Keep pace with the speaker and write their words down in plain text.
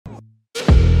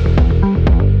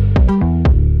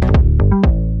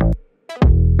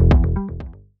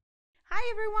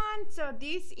everyone. So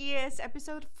this is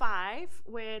episode 5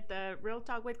 with Real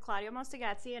Talk with Claudia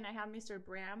Mostaghasi, and I have Mr.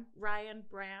 Ryan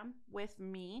Bram with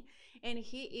me, and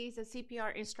he is a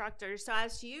CPR instructor. So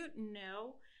as you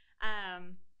know,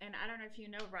 and I don't know if you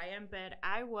know Ryan, but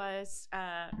I was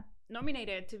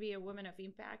nominated to be a Woman of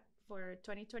Impact for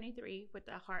 2023 with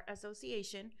the Heart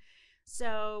Association.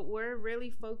 So we're really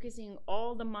focusing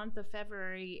all the month of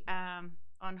February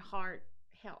on heart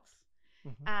health.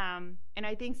 Mm-hmm. And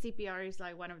I think CPR is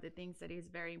like one of the things that is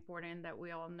very important that we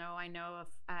all know. I know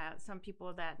of some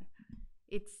people that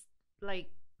it's like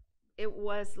it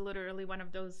was literally one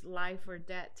of those life or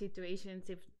death situations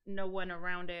if no one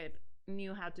around it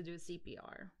knew how to do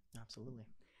CPR. Absolutely.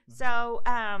 Mm-hmm. So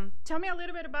tell me a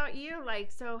little bit about you.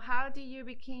 Like, so how do you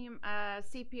become a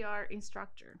CPR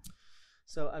instructor?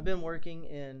 So I've been working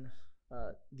in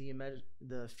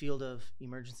the field of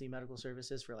emergency medical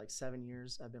services for like 7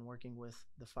 years. I've been working with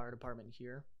the fire department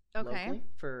here locally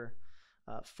for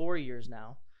 4 years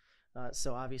now.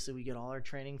 So obviously we get all our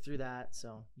training through that.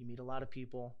 So you meet a lot of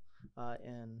people.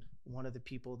 And one of the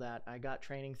people that I got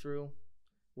training through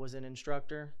was an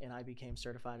instructor, and I became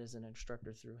certified as an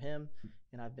instructor through him.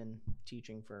 And I've been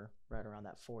teaching for right around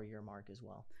that 4-year mark as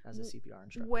well as a CPR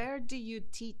instructor. Where do you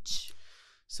teach?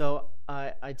 So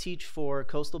I teach for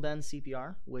Coastal Bend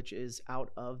CPR, which is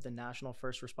out of the National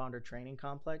First Responder Training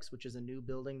Complex, which is a new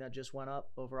building that just went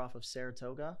up over off of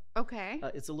Saratoga. Okay.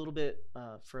 It's a little bit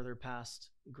further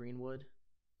past Greenwood.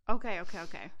 Okay.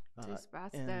 Just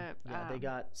past they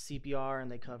got CPR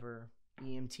and they cover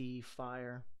EMT,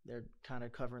 fire. They're kind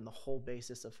of covering the whole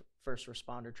basis of first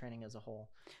responder training as a whole,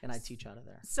 and I teach out of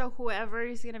there. So whoever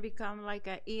is going to become like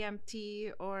an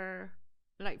EMT or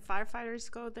like firefighters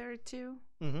go there too?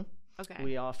 Mm-hmm. Okay.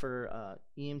 We offer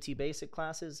EMT basic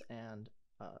classes and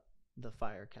the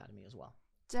fire academy as well.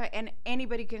 So, and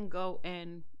anybody can go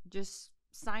and just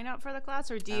sign up for the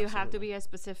class, or do you have to be a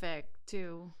specific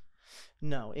to?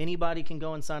 No, anybody can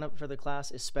go and sign up for the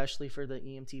class, especially for the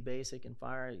EMT basic and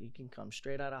fire. You can come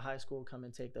straight out of high school, come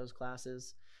and take those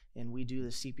classes. And we do the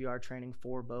CPR training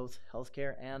for both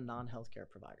healthcare and non-healthcare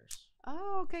providers.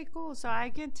 Oh, okay, cool. So I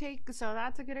can so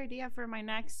that's a good idea for my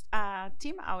next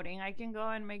team outing. I can go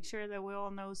and make sure that we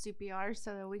all know CPR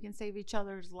so that we can save each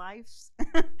other's lives.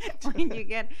 When you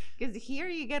get, because here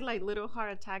you get like little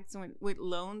heart attacks with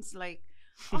loans, like,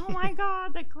 oh my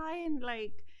God, the client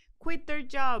like quit their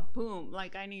job, boom,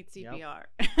 like I need CPR.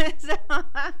 Yep.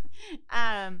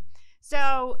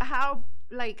 So how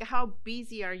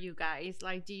busy are you guys?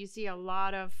 Like, do you see a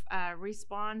lot of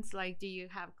response? Like, do you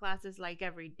have classes like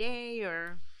every day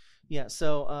or? Yeah,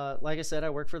 so like I said,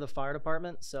 I work for the fire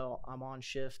department, so I'm on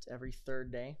shift every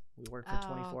third day. We work for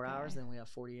 24 hours, then we have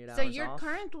 48 hours off. So you're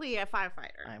currently a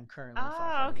firefighter? I'm currently a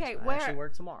firefighter. Okay. I actually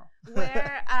work tomorrow.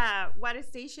 Where, what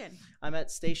station? I'm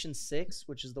at Station 6,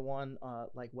 which is the one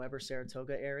like Weber,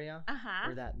 Saratoga area,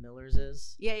 where that Miller's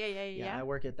is. Yeah. I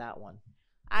work at that one.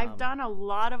 I've done a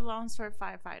lot of loans for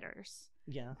firefighters.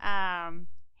 Yeah.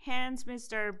 Hence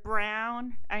Mr.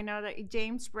 Brown. I know that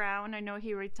James Brown, I know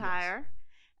he retired.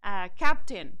 Yes.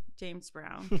 Captain James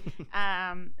Brown.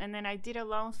 And then I did a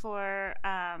loan for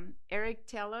Eric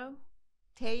Teo.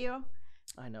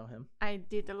 I know him. I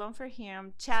did the loan for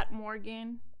him. Chad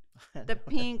Morgan, the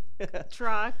pink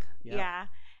truck. Yep. Yeah.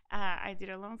 I did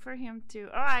a loan for him too.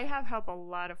 Oh, I have helped a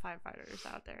lot of firefighters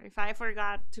out there. If I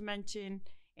forgot to mention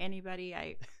anybody,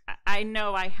 I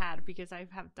know I had, because I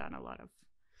have done a lot of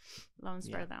loans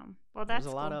for them. Well, that's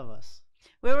There's a lot of us.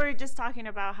 We were just talking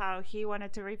about how he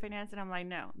wanted to refinance, and I'm like,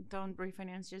 no, don't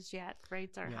refinance just yet.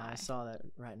 Rates are high. Yeah, I saw that.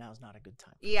 Right now is not a good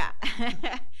time. Yeah.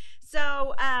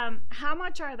 So how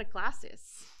much are the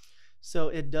classes? So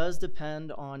it does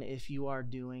depend on if you are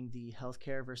doing the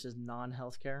healthcare versus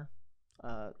non-healthcare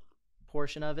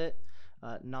portion of it.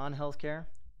 Non-healthcare,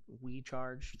 we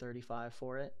charge $35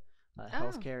 for it.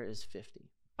 Healthcare is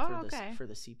 $50 for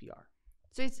the CPR.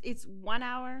 So it's 1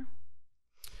 hour?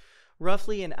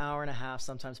 Roughly an hour and a half,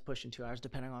 sometimes pushing 2 hours,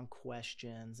 depending on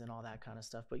questions and all that kind of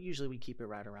stuff. But usually we keep it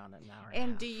right around an hour and a half.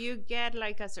 And do you get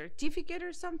like a certificate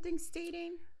or something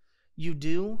stating? You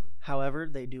do. However,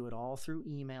 they do it all through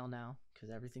email now, because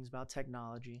everything's about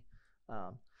technology.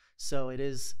 So it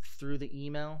is through the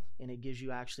email, and it gives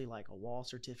you actually like a wall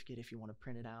certificate if you want to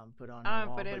print it out and put it on your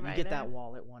wall. But you get that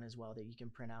wallet one as well that you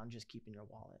can print out and just keep in your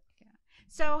wallet. Yeah.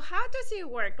 So how does it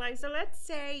work? Like, so let's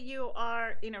say you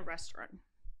are in a restaurant,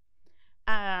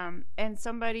 and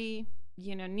somebody,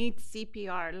 needs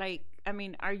CPR. Like, I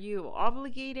mean, are you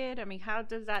obligated? I mean, how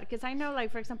does that? Because I know,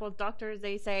 like, for example, doctors,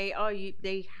 they say,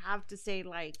 they have to say,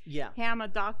 like, hey, I'm a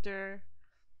doctor.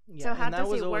 Yeah, So how and that does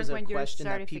was it always work a when you're question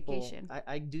that people, certification?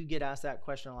 I do get asked that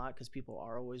question a lot because people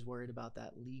are always worried about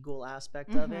that legal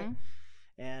aspect of it.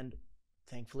 And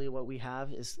thankfully what we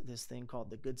have is this thing called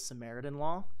the Good Samaritan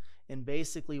Law. And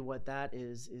basically what that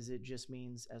is it just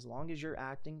means as long as you're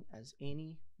acting as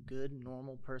any good,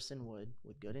 normal person would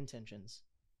with good intentions,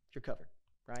 you're covered,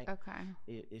 right? Okay.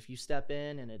 If you step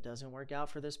in and it doesn't work out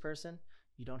for this person,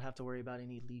 you don't have to worry about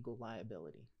any legal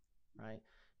liability, right?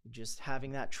 Just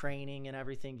having that training and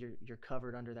everything, you're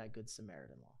covered under that Good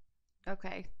Samaritan Law.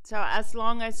 Okay. So as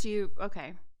long as you,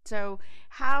 okay. So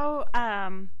how,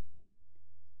 I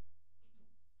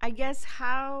guess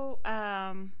how,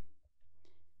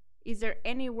 is there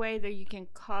any way that you can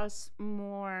cause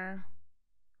more,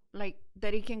 like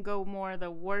that it can go more the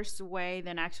worst way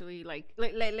than actually like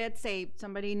let's say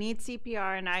somebody needs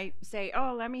CPR and I say,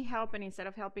 oh, let me help, and instead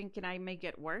of helping, can I make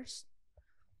it worse?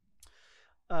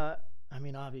 I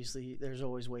mean, obviously, there's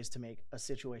always ways to make a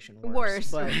situation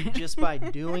worse. But just by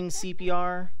doing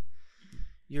CPR,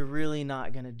 you're really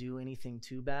not going to do anything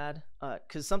too bad.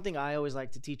 Because something I always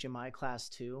like to teach in my class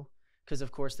too, because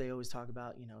of course they always talk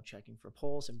about, checking for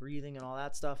pulse and breathing and all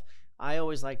that stuff. I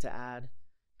always like to add,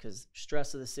 because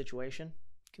stress of the situation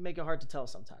can make it hard to tell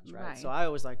sometimes, right? So I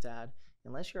always like to add,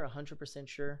 unless you're 100%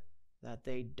 sure that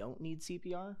they don't need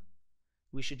CPR,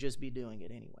 we should just be doing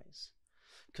it anyways.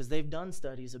 Because they've done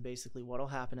studies of basically what will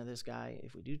happen to this guy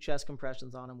if we do chest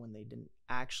compressions on him when they didn't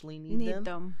actually need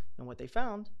them. And what they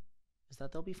found is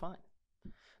that they'll be fine.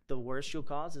 The worst you'll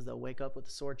cause is they'll wake up with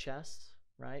a sore chest,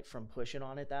 right, from pushing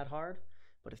on it that hard.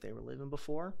 But if they were living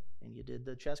before and you did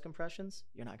the chest compressions,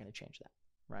 you're not going to change that,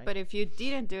 right? But if you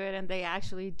didn't do it and they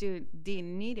actually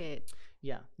didn't need it,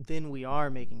 yeah, then we are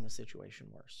making the situation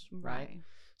worse, right?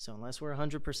 So unless we're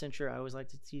 100% sure, I always like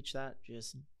to teach that,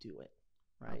 just do it.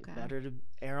 Right. Okay. Better to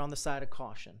err on the side of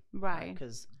caution. Right.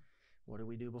 Because what do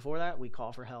we do before that? We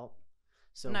call for help.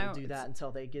 So we'll do that until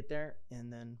they get there.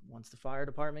 And then once the fire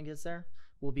department gets there,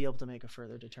 we'll be able to make a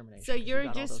further determination. So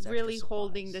you're just really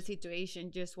holding the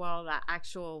situation just while the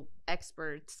actual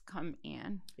experts come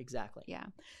in. Exactly. Yeah.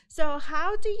 So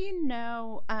how do you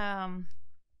know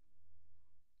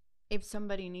if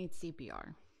somebody needs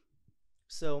CPR?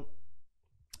 So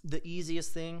the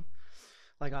easiest thing,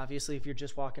 like obviously if you're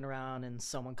just walking around and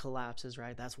someone collapses,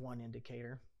 right, that's one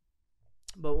indicator.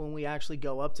 But when we actually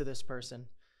go up to this person,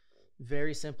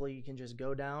 very simply, you can just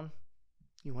go down.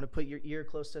 You want to put your ear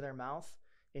close to their mouth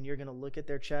and you're going to look at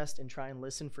their chest and try and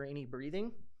listen for any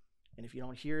breathing. And if you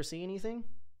don't hear or see anything,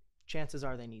 chances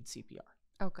are they need CPR.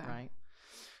 Okay. Right?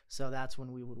 So that's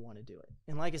when we would want to do it.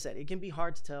 And like I said, it can be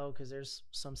hard to tell because there's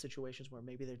some situations where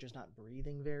maybe they're just not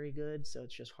breathing very good. So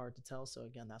it's just hard to tell. So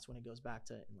again, that's when it goes back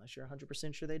to, unless you're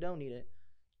 100% sure they don't need it,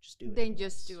 just do it. Then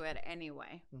just do it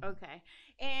anyway. Mm-hmm. Okay.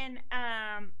 And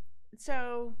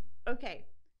so, okay.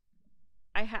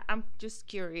 I'm just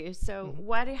curious. So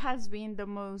what has been the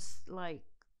most, like,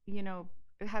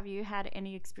 have you had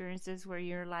any experiences where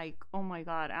you're like, oh my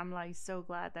God, I'm like so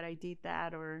glad that I did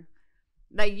that, or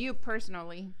like you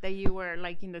personally, that you were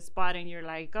like in the spot and you're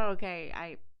like, oh, okay,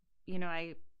 I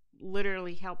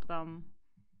literally helped them?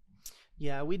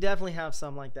 Yeah, we definitely have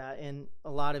some like that. And a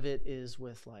lot of it is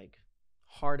with like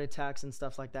heart attacks and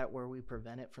stuff like that, where we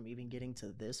prevent it from even getting to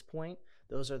this point.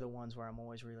 Those are the ones where I'm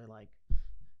always really like,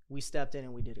 we stepped in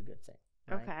and we did a good thing.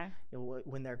 Right? Okay.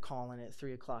 When they're calling at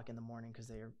 3:00 in the morning because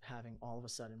they are having all of a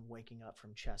sudden waking up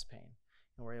from chest pain,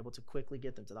 and we're able to quickly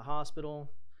get them to the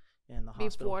hospital. And the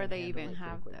hospital before they even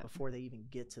have them, before they even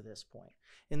get to this point.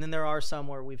 And then there are some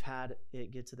where we've had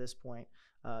it get to this point.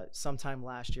 Sometime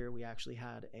last year, we actually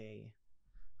had a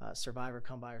survivor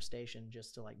come by our station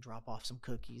just to like drop off some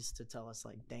cookies to tell us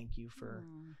like thank you for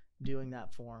doing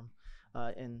that for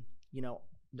them. And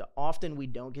often we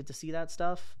don't get to see that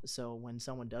stuff. So when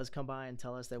someone does come by and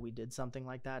tell us that we did something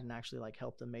like that and actually like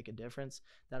help them make a difference,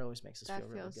 that always makes us feel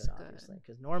really good, obviously,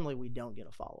 because normally we don't get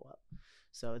a follow-up.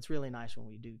 So it's really nice when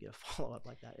we do get a follow-up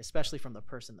like that, especially from the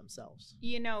person themselves.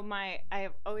 I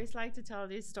always like to tell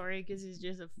this story because it's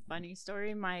just a funny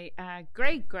story. My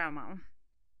great-grandma,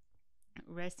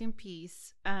 rest in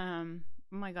peace. Oh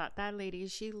my God, that lady,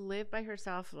 she lived by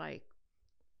herself like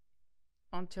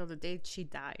until the day she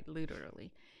died,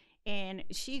 literally. And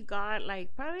she got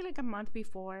like probably like a month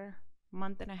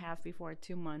and a half before,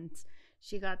 2 months,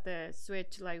 she got the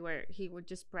switch like where he would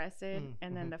just press it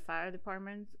and then the fire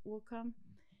department will come.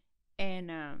 And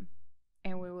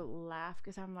we would laugh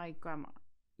because I'm like, Grandma,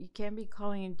 you can't be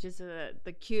calling in just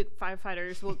the cute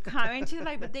firefighters will come. And she's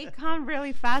like, but they come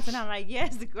really fast. And I'm like,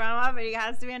 yes, Grandma, but it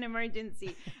has to be an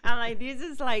emergency. I'm like, this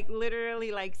is like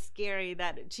literally like scary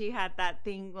that she had that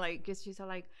thing, like, because she's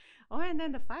like, oh, and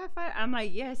then the firefighter, I'm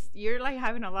like, yes, you're like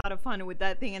having a lot of fun with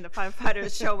that thing, and the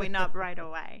firefighter showing up right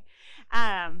away.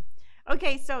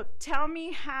 Okay, so tell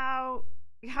me how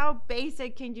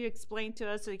basic can you explain to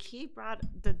us? So he brought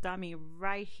the dummy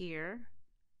right here,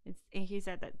 and he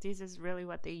said that this is really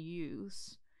what they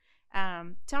use.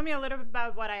 Tell me a little bit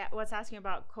about what I was asking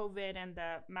about COVID and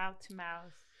the mouth to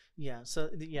mouth. Yeah, so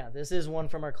this is one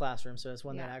from our classroom, so it's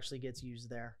one that actually gets used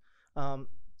there.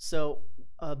 So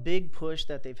a big push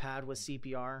that they've had with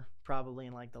CPR probably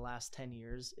in like the last 10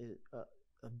 years,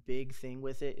 a big thing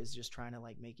with it is just trying to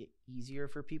like make it easier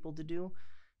for people to do,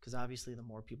 because obviously the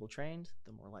more people trained,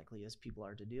 the more likely as people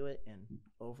are to do it, and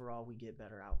overall we get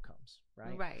better outcomes,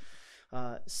 right?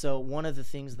 Right. So one of the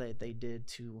things that they did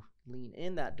to lean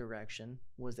in that direction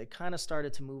was they kind of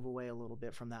started to move away a little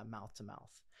bit from that mouth to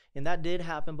mouth. And that did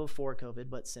happen before COVID,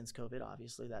 but since COVID,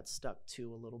 obviously that's stuck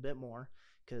to a little bit more,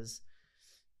 because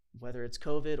whether it's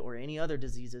COVID or any other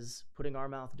diseases, putting our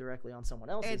mouth directly on someone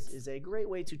else's is a great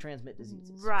way to transmit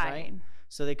diseases. Right.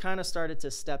 So they kind of started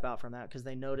to step out from that because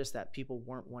they noticed that people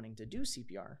weren't wanting to do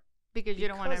CPR. Because you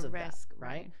don't want to risk, that,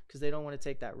 right? Because they don't want to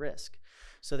take that risk.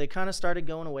 So they kind of started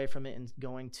going away from it and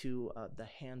going to the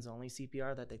hands-only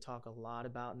CPR that they talk a lot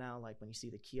about now. Like when you see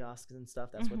the kiosks and stuff,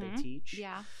 that's what they teach.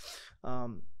 Yeah.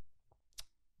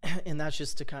 And that's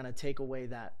just to kind of take away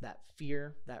that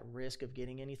fear, that risk of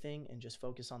getting anything, and just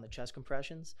focus on the chest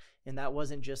compressions. And that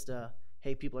wasn't just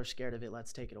hey, people are scared of it,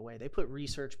 let's take it away. They put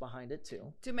research behind it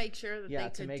too. To make sure that they could do it. Yeah,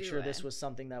 to make sure this was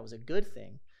something that was a good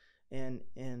thing. And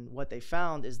what they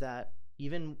found is that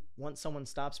even once someone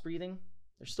stops breathing,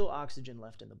 there's still oxygen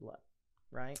left in the blood,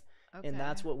 right? Okay. And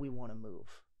that's what we want to move.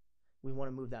 We want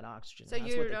to move that oxygen. So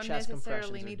you don't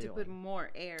necessarily need to put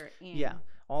more air in. Yeah.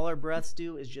 All our breaths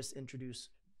do is just introduce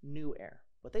new air,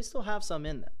 but they still have some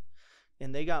in them.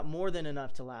 And they got more than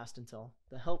enough to last until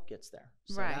the help gets there.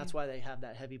 So that's why they have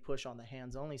that heavy push on the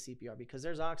hands-only CPR, because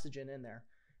there's oxygen in there.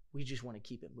 We just want to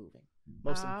keep it moving.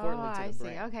 Most importantly to the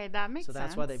brain. Okay, that makes sense. So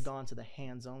that's why they've gone to the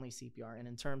hands-only CPR. And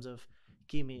in terms of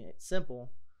keeping it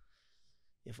simple,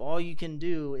 if all you can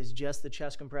do is just the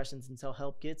chest compressions until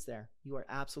help gets there, you are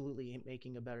absolutely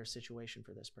making a better situation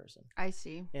for this person. I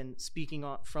see. And speaking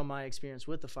from my experience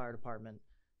with the fire department,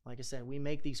 like I said, we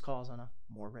make these calls on a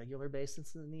more regular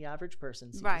basis than the average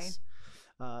person sees. Right.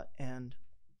 And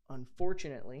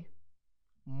unfortunately,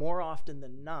 more often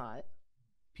than not,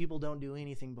 people don't do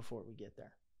anything before we get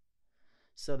there.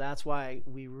 So that's why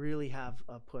we really have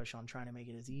a push on trying to make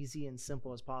it as easy and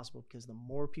simple as possible, because the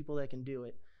more people that can do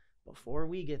it before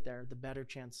we get there, the better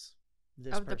chance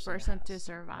of the person has, to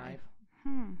survive.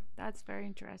 Right? That's very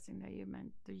interesting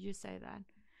that you say that.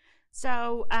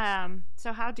 So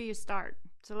how do you start?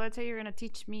 So let's say you're going to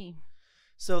teach me.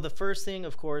 So the first thing,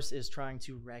 of course, is trying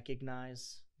to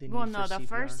recognize the need for CPR. The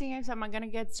first thing is I'm going to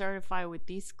get certified with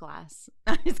this class.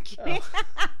 I'm just kidding. Oh.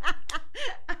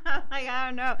 I'm like, I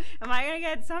don't know. Am I going to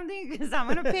get something? Because I'm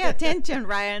going to pay attention,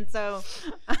 Ryan. So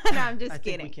no, I'm just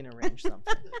kidding. I think we can arrange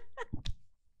something.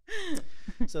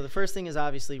 So the first thing is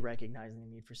obviously recognizing the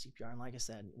need for CPR. And like I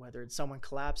said, whether it's someone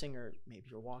collapsing or maybe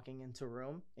you're walking into a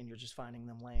room and you're just finding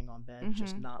them laying on bed,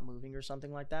 just not moving or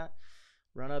something like that,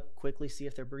 run up quickly, see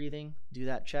if they're breathing, do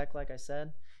that check like I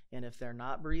said. And if they're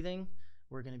not breathing,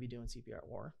 we're going to be doing CPR.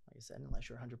 Or like I said, unless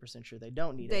you're 100% sure they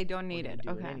don't need it. They don't need it. Do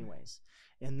it anyways.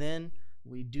 And then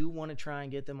we do want to try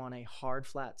and get them on a hard,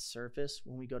 flat surface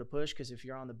when we go to push, because if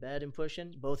you're on the bed and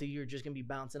pushing, both of you are just going to be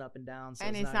bouncing up and down. So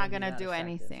and it's not going to do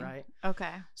anything. Right?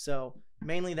 Okay. So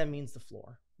mainly that means the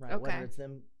floor, right? Okay. Whether it's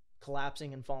them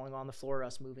collapsing and falling on the floor,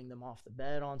 us moving them off the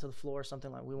bed onto the floor,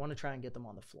 something like we want to try and get them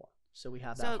on the floor. So we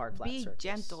have that hard, flat surface. So be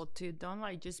gentle too. Don't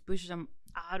like just push them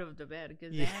out of the bed,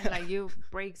 because then like you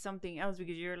break something else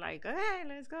because you're like, okay,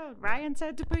 let's go. Ryan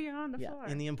said to put you on the floor.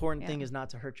 And the important thing is not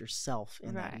to hurt yourself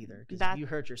in that either. Because if you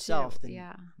hurt yourself,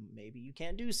 then maybe you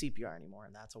can't do CPR anymore,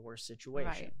 and that's a worse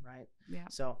situation, right? Yeah.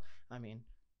 So, I mean,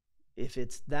 if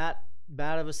it's that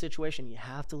bad of a situation, you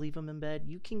have to leave them in bed.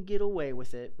 You can get away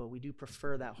with it, but we do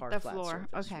prefer that hard, flat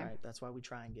surface, right? That's why we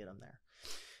try and get them there.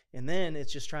 And then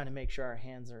it's just trying to make sure our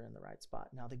hands are in the right spot.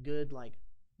 Now, the good, like,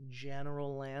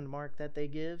 general landmark that they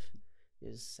give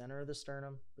is center of the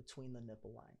sternum between the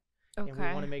nipple line. Okay. And we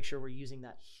want to make sure we're using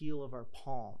that heel of our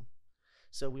palm.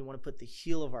 So we want to put the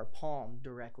heel of our palm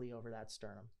directly over that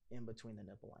sternum in between the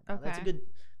nipple line. Now, that's a good,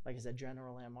 like I said,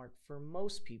 general landmark for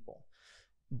most people.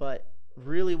 But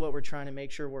really what we're trying to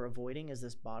make sure we're avoiding is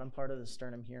this bottom part of the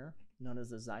sternum here, known as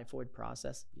the xiphoid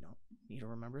process. You don't need to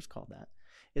remember it's called that.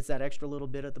 It's that extra little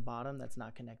bit at the bottom that's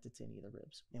not connected to any of the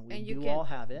ribs. And we do all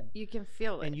have it. You can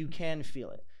feel it. And you can feel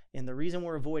it. And the reason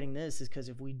we're avoiding this is because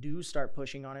if we do start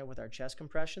pushing on it with our chest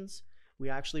compressions, we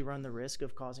actually run the risk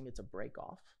of causing it to break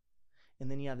off. And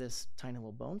then you have this tiny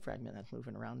little bone fragment that's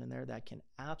moving around in there that can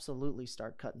absolutely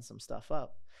start cutting some stuff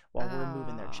up while we're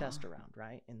moving their chest around,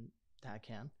 right? And that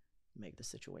can make the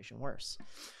situation worse.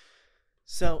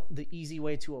 So the easy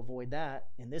way to avoid that,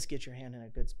 and this gets your hand in a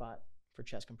good spot for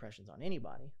chest compressions on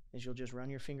anybody, is you'll just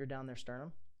run your finger down their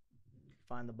sternum,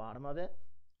 find the bottom of it,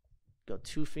 go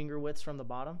 2 finger widths from the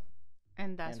bottom,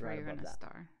 and that's where you're gonna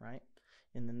start, right?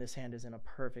 And then this hand is in a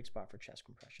perfect spot for chest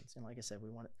compressions. And like I said, we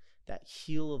want that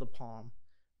heel of the palm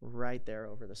right there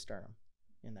over the sternum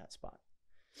in that spot.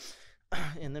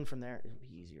 And then from there, it'll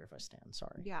be easier if I stand,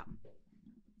 sorry. Yeah.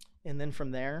 And then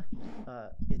from there,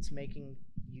 it's making,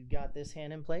 you got this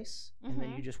hand in place, and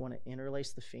then you just want to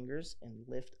interlace the fingers and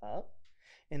lift up.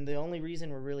 And the only reason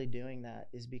we're really doing that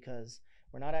is because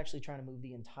we're not actually trying to move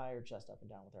the entire chest up and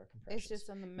down with our compressions. It's just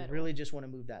in the middle. We really just want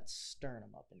to move that sternum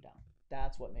up and down.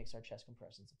 That's what makes our chest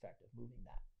compressions effective, moving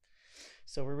that.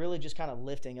 So we're really just kind of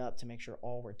lifting up to make sure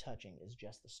all we're touching is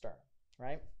just the sternum,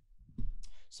 right?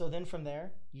 So then from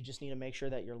there, you just need to make sure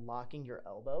that you're locking your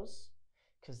elbows,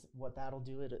 because what that'll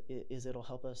do is it'll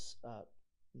help us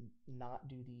not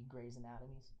do the Grey's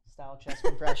Anatomy style chest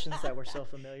compressions that we're so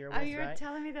familiar with, You're right?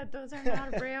 telling me that those are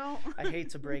not real? I hate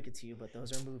to break it to you, but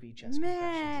those are movie chest compressions.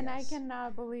 Man, Yes. I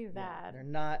cannot believe that. Yeah, they're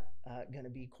not going to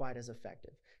be quite as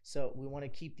effective. So we want to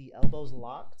keep the elbows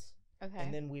locked. Okay.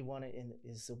 And then we want to, and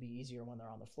this will be easier when they're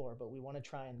on the floor, but we want to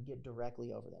try and get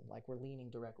directly over them, like we're leaning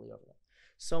directly over them.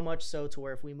 So much so to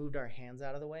where if we moved our hands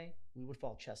out of the way, we would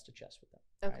fall chest to chest with them.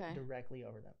 Okay. Right? Directly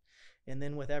over them. And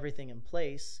then with everything in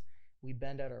place, we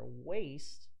bend at our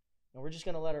waist, and we're just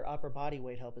going to let our upper body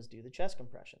weight help us do the chest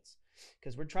compressions,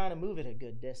 because we're trying to move it a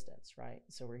good distance, right?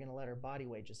 So we're going to let our body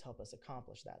weight just help us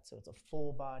accomplish that. So it's a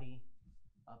full body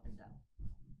up and down.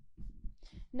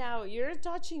 Now you're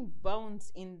touching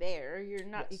bones in there. You're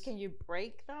not. Yes. Can you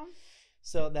break them?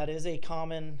 So that is a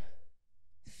common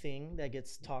thing that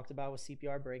gets talked about with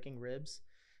CPR, breaking ribs.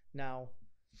 Now,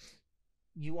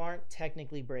 you aren't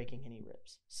technically breaking any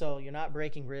ribs. So you're not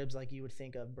breaking ribs like you would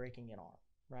think of breaking an arm,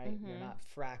 right? You're not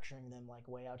fracturing them like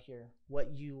way out here.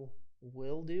 What you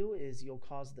will do is you'll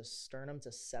cause the sternum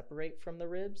to separate from the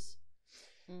ribs.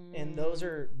 And those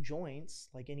are joints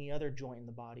like any other joint in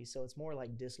the body. So it's more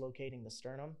like dislocating the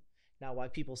sternum. Now, why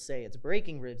people say it's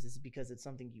breaking ribs is because it's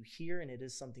something you hear and it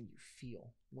is something you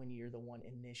feel when you're the one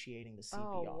initiating the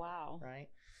CPR. Oh, wow. Right?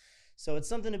 So it's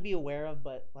something to be aware of,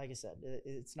 but like I said,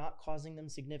 it's not causing them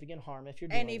significant harm if you're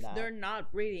doing that. And if they're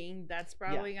not breathing, that's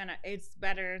probably it's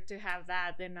better to have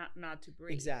that than not to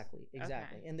breathe. Exactly. Okay.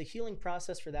 And the healing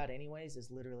process for that anyways is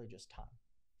literally just time.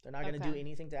 They're not going to do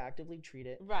anything to actively treat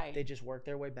it. Right. They just work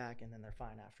their way back and then they're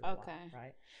fine after a while,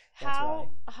 right?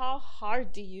 How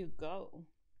hard do you go?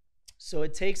 So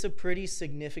it takes a pretty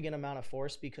significant amount of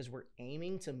force because we're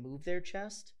aiming to move their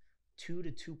chest 2 to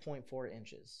 2.4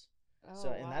 inches. Oh,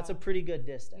 and that's a pretty good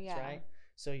distance, right?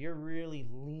 So you're really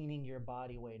leaning your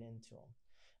body weight into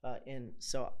them. And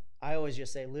so I always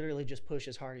just say literally just push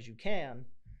as hard as you can,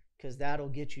 because that'll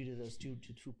get you to those 2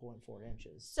 to 2.4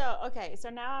 inches. So, okay.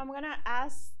 So now I'm going to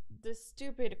ask the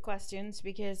stupid questions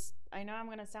because I know I'm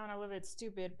going to sound a little bit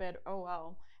stupid, but oh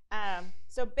well.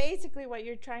 So basically what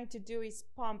you're trying to do is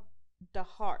pump the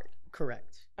heart.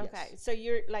 Correct. Okay. Yes. So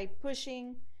you're like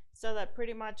pushing so that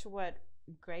pretty much what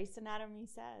Grey's Anatomy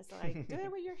says, like do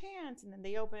it with your hands, and then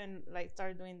they open, like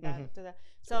start doing that to the.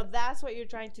 So that's what you're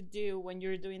trying to do when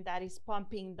you're doing that, is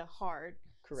pumping the heart.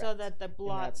 Correct. So that the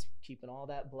blood, and that's keeping all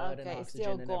that blood and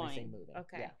oxygen and everything moving.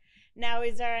 Okay. Yeah. Now,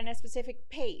 is there a specific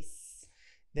pace?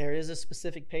 There is a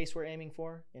specific pace we're aiming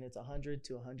for, and it's 100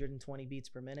 to 120 beats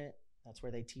per minute. That's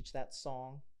where they teach that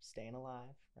song, Staying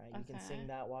Alive, right? You can sing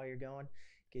that while you're going.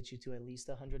 Get you to at least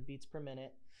 100 beats per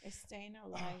minute. It's Staying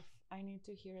Alive. I need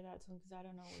to hear that song because I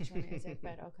don't know which one is it,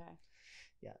 but okay.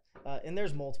 Yeah. And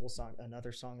there's multiple songs.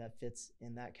 Another song that fits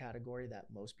in that category that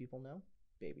most people know,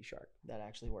 Baby Shark. That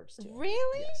actually works too.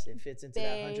 Really? Yes, it fits into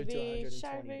that 100 to 120 beats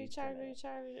per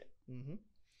minute.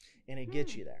 And it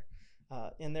gets you there.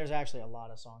 And there's actually a lot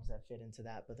of songs that fit into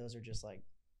that, but those are just like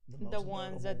the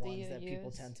ones that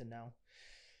people tend to know.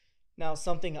 Now,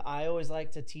 something I always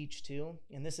like to teach too,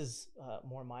 and this is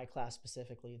more my class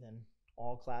specifically than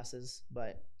all classes,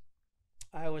 but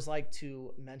I always like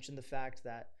to mention the fact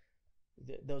that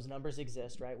those numbers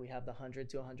exist, right? We have the 100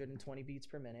 to 120 beats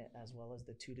per minute, as well as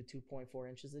the 2 to 2.4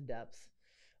 inches of depth.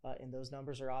 And those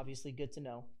numbers are obviously good to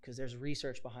know because there's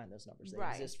research behind those numbers. They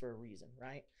exist for a reason,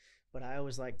 right? But I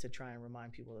always like to try and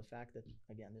remind people of the fact that,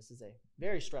 again, this is a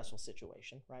very stressful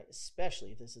situation, right?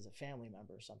 Especially if this is a family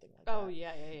member or something like that. Oh,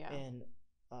 yeah. And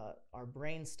our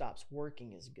brain stops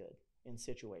working as good in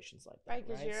situations like that, right?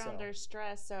 Because you're under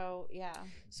stress, so yeah.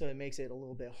 So it makes it a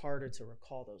little bit harder to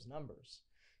recall those numbers.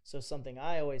 So something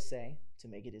I always say to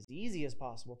make it as easy as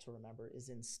possible to remember is,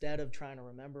 instead of trying to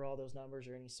remember all those numbers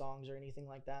or any songs or anything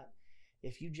like that,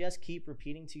 if you just keep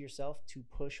repeating to yourself to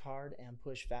push hard and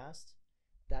push fast,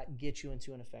 that gets you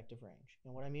into an effective range.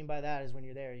 And what I mean by that is, when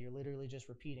you're there, you're literally just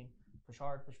repeating, push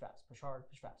hard, push fast, push hard,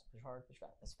 push fast, push hard, push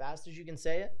fast. As fast as you can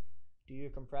say it, do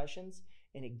your compressions,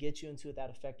 and it gets you into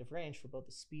that effective range for both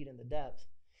the speed and the depth.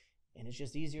 And it's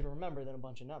just easier to remember than a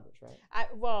bunch of numbers, right?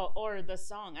 Or the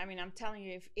song. I mean, I'm telling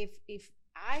you, if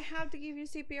I have to give you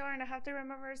CPR and I have to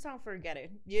remember a song, forget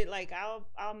it.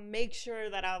 I'll make sure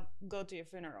that I'll go to your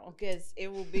funeral, because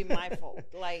it will be my fault.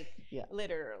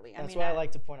 Literally. That's why I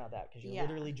like to point out that, because you're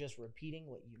literally just repeating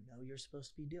what you know you're supposed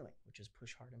to be doing, which is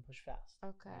push hard and push fast.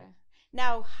 Okay. Right?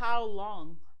 Now, how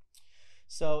long?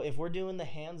 So if we're doing the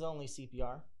hands-only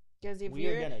CPR, because if we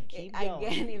are gonna keep going.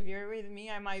 Again, if you're with me,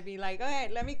 I might be like, okay,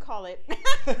 let me call it.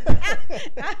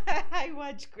 I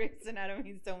watch Grey's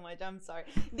Anatomy so much. I'm sorry.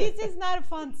 This is not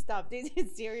fun stuff. This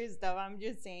is serious stuff. I'm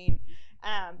just saying.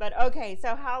 But okay,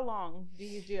 so how long do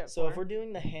you do it So for? if we're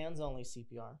doing the hands-only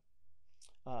CPR,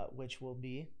 which will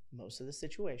be most of the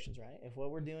situations, right? If what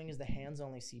we're doing is the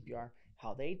hands-only CPR,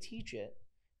 how they teach it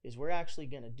is we're actually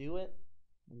gonna do it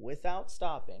without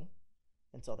stopping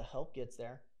until the help gets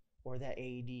there, or that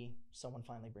AED, someone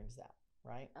finally brings that,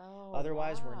 right? Oh,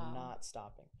 Otherwise, wow. we're not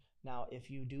stopping. Now,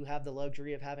 if you do have the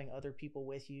luxury of having other people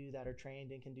with you that are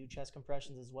trained and can do chest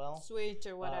compressions as well, switch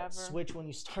or whatever. Switch when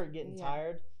you start getting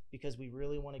tired, because we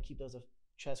really want to keep those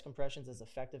chest compressions as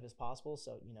effective as possible.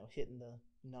 So, hitting the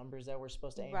numbers that we're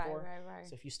supposed to aim for. Right.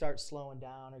 So if you start slowing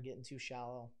down or getting too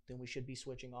shallow, then we should be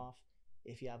switching off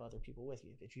if you have other people with you.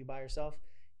 If it's you by yourself,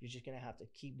 you're just going to have to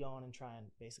keep going and try and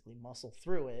basically muscle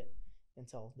through it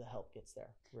until the help gets there.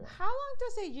 Really. How long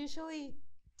does it usually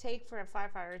take for a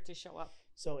firefighter to show up?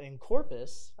 So in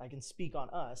Corpus, I can speak on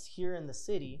us. Here in the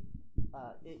city,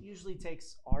 it usually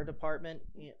takes our department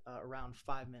around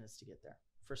 5 minutes to get there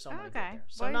for someone to get there.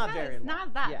 So not very long. It's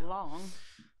not that long.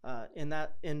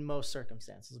 In most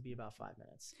circumstances, it'll be about 5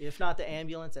 minutes. If not the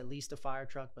ambulance, at least a fire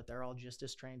truck, but they're all just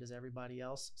as trained as everybody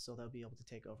else, so they'll be able to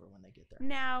take over when they get there.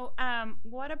 Now,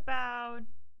 what about,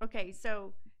 okay,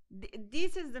 so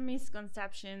this is the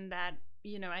misconception that,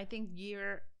 I think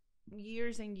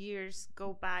years and years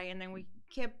go by, and then we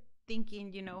kept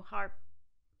thinking, heart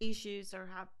issues or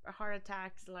heart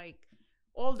attacks, like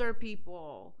older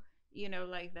people,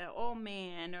 like the old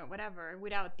man or whatever,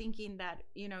 without thinking that,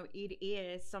 it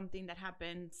is something that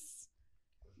happens,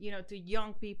 to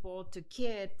young people, to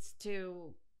kids,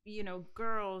 to,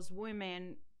 girls,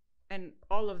 women, and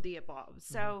all of the above.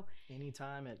 So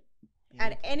anytime at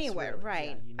anywhere, really,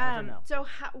 right? Yeah, you never know. So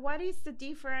what is the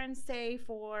difference, say,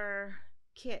 for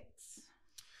kids?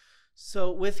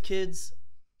 So with kids,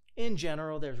 in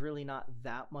general, there's really not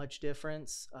that much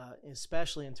difference,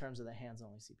 especially in terms of the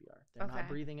hands-only CPR. They're not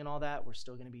breathing and all that. We're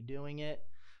still going to be doing it.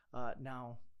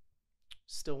 Now,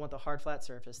 still want the hard, flat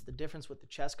surface. The difference with the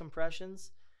chest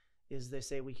compressions is they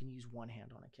say we can use one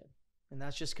hand on a kid. And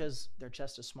that's just because their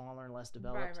chest is smaller and less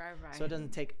developed. Right. So it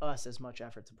doesn't take us as much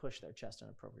effort to push their chest an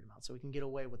appropriate amount. So we can get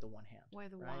away with the one hand.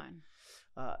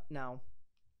 One. Now,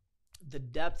 the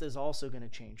depth is also going to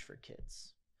change for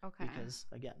kids. Okay. Because,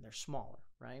 again, they're smaller,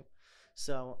 right?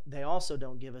 So they also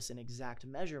don't give us an exact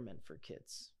measurement for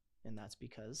kids. And that's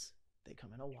because they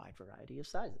come in a wide variety of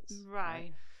sizes.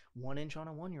 Right. 1 inch on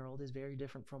a 1-year-old is very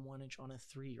different from 1 inch on a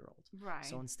 3-year-old. Right.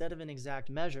 So instead of an exact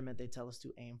measurement, they tell us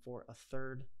to aim for a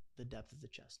third the depth of the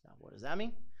chest. Now, what does that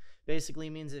mean? Basically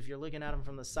means if you're looking at them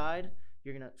from the side,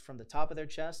 you're going to, from the top of their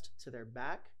chest to their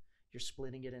back, you're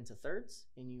splitting it into thirds,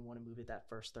 and you want to move it that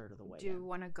first third of the way. Do you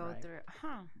want to go through it?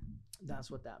 That's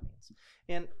what that means.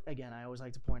 And again, I always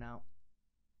like to point out,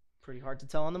 pretty hard to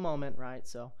tell in the moment, right?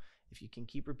 So if you can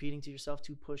keep repeating to yourself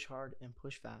to push hard and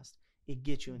push fast, it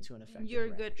gets you into an effective range.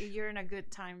 You're in a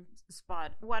good time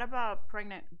spot. What about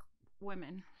pregnant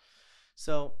women?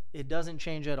 So it doesn't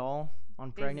change at all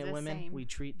on pregnant women. Same. We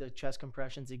treat the chest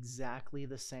compressions exactly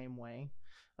the same way.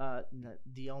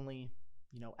 The only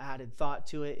added thought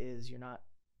to it is you're not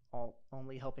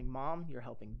only helping mom, you're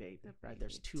helping baby, right?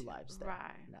 There's two lives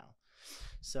there now.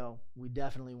 So we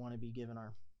definitely want to be giving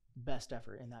our best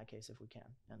effort in that case if we can,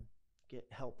 and get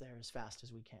help there as fast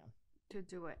as we can. To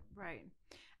do it, right.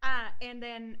 And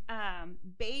then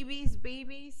babies,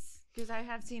 because I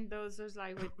have seen those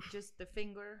like with just the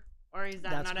finger. Or is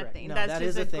that not a thing? No, that's that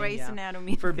just is a thing, Grey's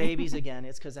Anatomy for thing. babies, again,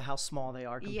 it's because of how small they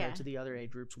are compared to the other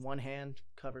age groups. One hand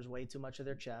covers way too much of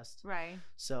their chest. Right.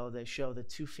 So they show the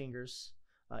 2 fingers.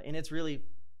 And it's really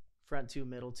front 2,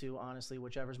 middle 2. Honestly,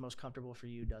 whichever's most comfortable for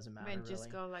you doesn't matter, really. Just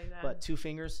go like that. But 2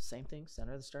 fingers, same thing.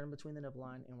 Center of the sternum between the nipple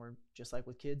line. And we're, just like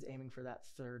with kids, aiming for that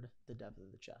third, the depth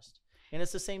of the chest. And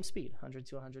it's the same speed, 100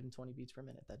 to 120 beats per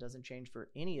minute. That doesn't change for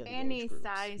any of the any age groups.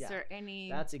 size or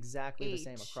any That's exactly age. the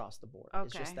same across the board. Okay.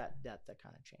 It's just that depth that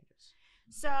kind of changes.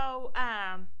 So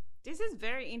this is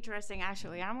very interesting.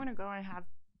 Actually, I'm gonna go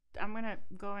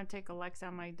and take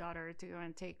Alexa, my daughter, to go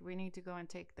and take. We need to go and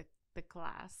take the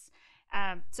class.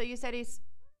 So you said it's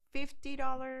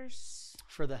 $50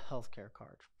 for the healthcare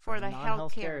card. For the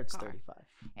healthcare it's card. $35.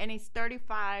 And it's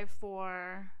 $35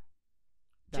 for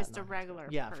just a regular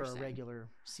person. For a regular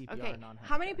CPR non-healthcare.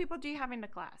 How many people do you have in the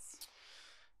class?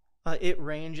 It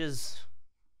ranges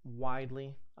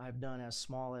widely. I've done as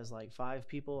small as like 5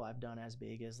 people. I've done as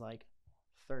big as like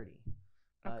 30.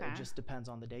 It just depends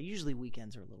on the day. Usually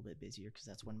weekends are a little bit busier because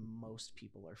that's when most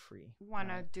people are free.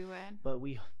 Wanna do it? But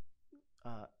we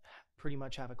pretty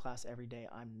much have a class every day.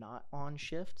 I'm not on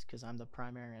shift because I'm the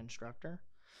primary instructor.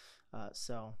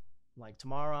 So like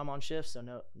tomorrow I'm on shift, so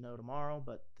no tomorrow,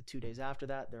 but the 2 days after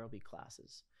that there will be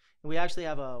classes. And we actually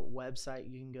have a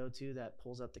website you can go to that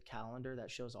pulls up the calendar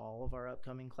that shows all of our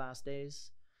upcoming class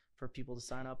days for people to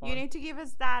sign up on. You need to give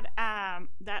us that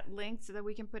link so that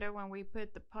we can put it when we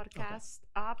put the podcast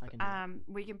up.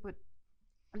 We can put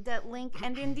that link,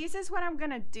 and then this is what I'm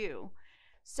gonna do.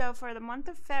 So for the month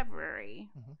of February,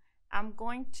 I'm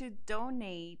going to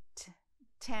donate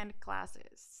 10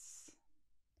 classes.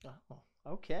 Oh,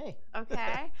 okay.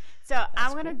 Okay. So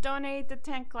I'm going to donate the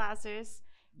 10 classes.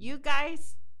 You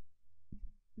guys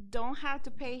don't have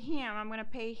to pay him. I'm going to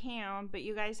pay him, but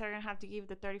you guys are going to have to give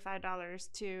the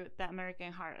 $35 to the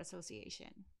American Heart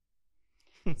Association.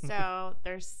 So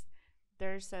there's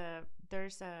a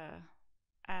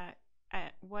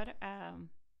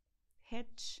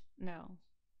hitch? No.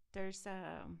 There's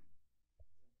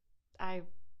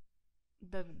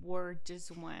the word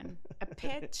just went. A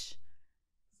pitch?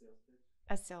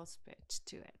 A sales pitch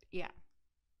to it. Yeah.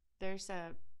 There's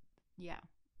that.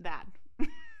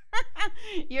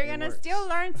 You're going to still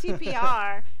learn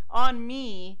CPR on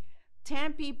me.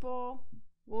 10 people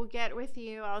will get with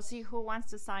you. I'll see who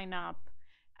wants to sign up.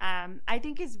 I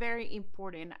think it's very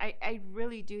important. I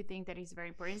really do think that it's very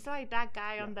important. It's like that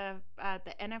guy on the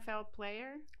NFL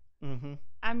player.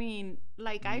 I mean,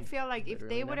 like, I feel like if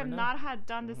they would have not had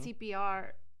done the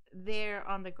CPR there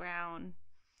on the ground,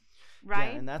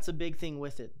 right? Yeah, and that's a big thing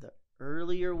with it. The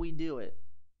earlier we do it,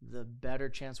 the better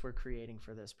chance we're creating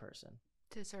for this person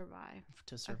to survive.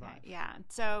 Okay, yeah.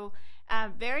 So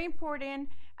very important.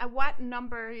 What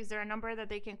number, is there a number that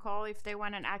they can call if they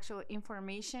want an actual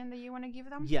information that you want to give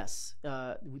them? Yes,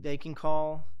 they can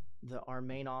call our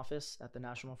main office at the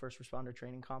National First Responder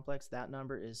Training Complex. That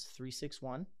number is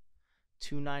 361-299-5200.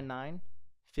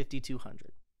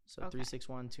 So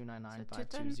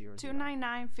 361-299-5200.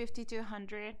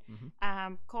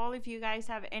 299-5200. Call if you guys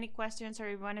have any questions or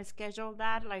you want to schedule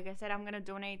that. Like I said, I'm going to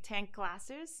donate 10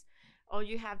 classes. All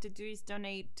you have to do is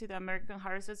donate to the American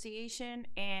Heart Association,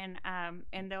 and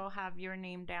they'll have your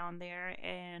name down there,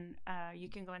 and you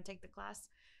can go and take the class.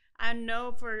 I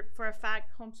know for a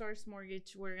fact, Home Source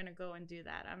Mortgage, we're gonna go and do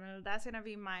that. I mean, that's gonna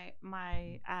be my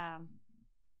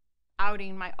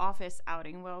outing, my office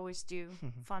outing. We always do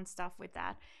fun stuff with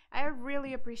that. I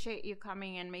really appreciate you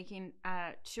coming and making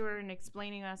sure and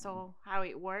explaining us all how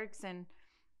it works. And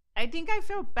I think I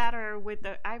feel better with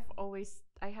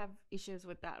I have issues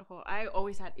with that whole. I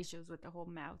always had issues with the whole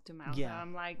mouth to mouth. Yeah. So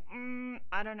I'm like,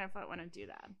 I don't know if I want to do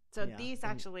that. So these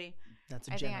actually, that's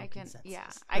a general consensus. Yeah,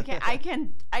 I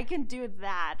can do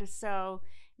that. So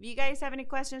if you guys have any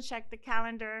questions, check the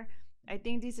calendar. I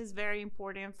think this is very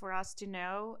important for us to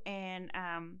know and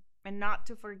not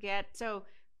to forget. So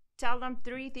tell them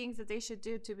 3 things that they should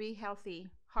do to be healthy,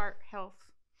 heart health.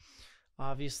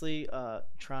 Obviously,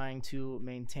 trying to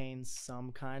maintain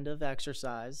some kind of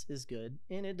exercise is good,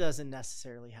 and it doesn't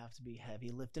necessarily have to be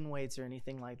heavy lifting weights or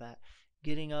anything like that.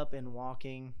 Getting up and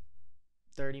walking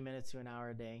 30 minutes to an hour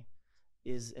a day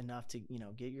is enough to,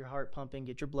 get your heart pumping,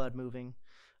 get your blood moving.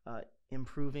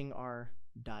 Improving our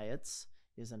diets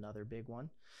is another big one.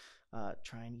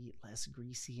 Try and eat less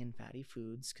greasy and fatty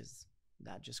foods because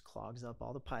that just clogs up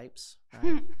all the pipes,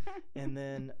 right? And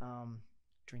then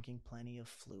drinking plenty of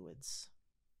fluids.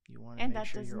 You want to make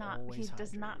sure you're always hydrated. He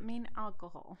does not mean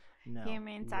alcohol. No, he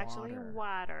means actually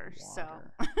water. So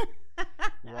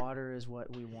water is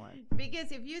what we want.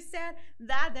 Because if you said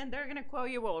that, then they're gonna quote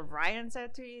you. Well, Ryan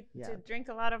said to drink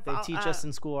a lot of. They teach us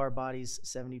in school our body's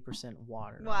 70%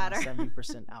 water,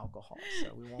 70% alcohol.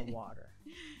 So we want water.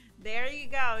 There you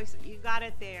go. You got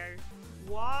it there.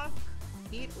 Walk,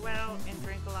 eat well, and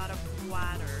drink a lot of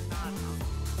water, not alcohol.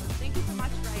 Thank you so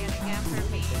much, Ryan, again for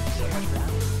being here.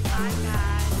 Bye,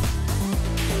 guys.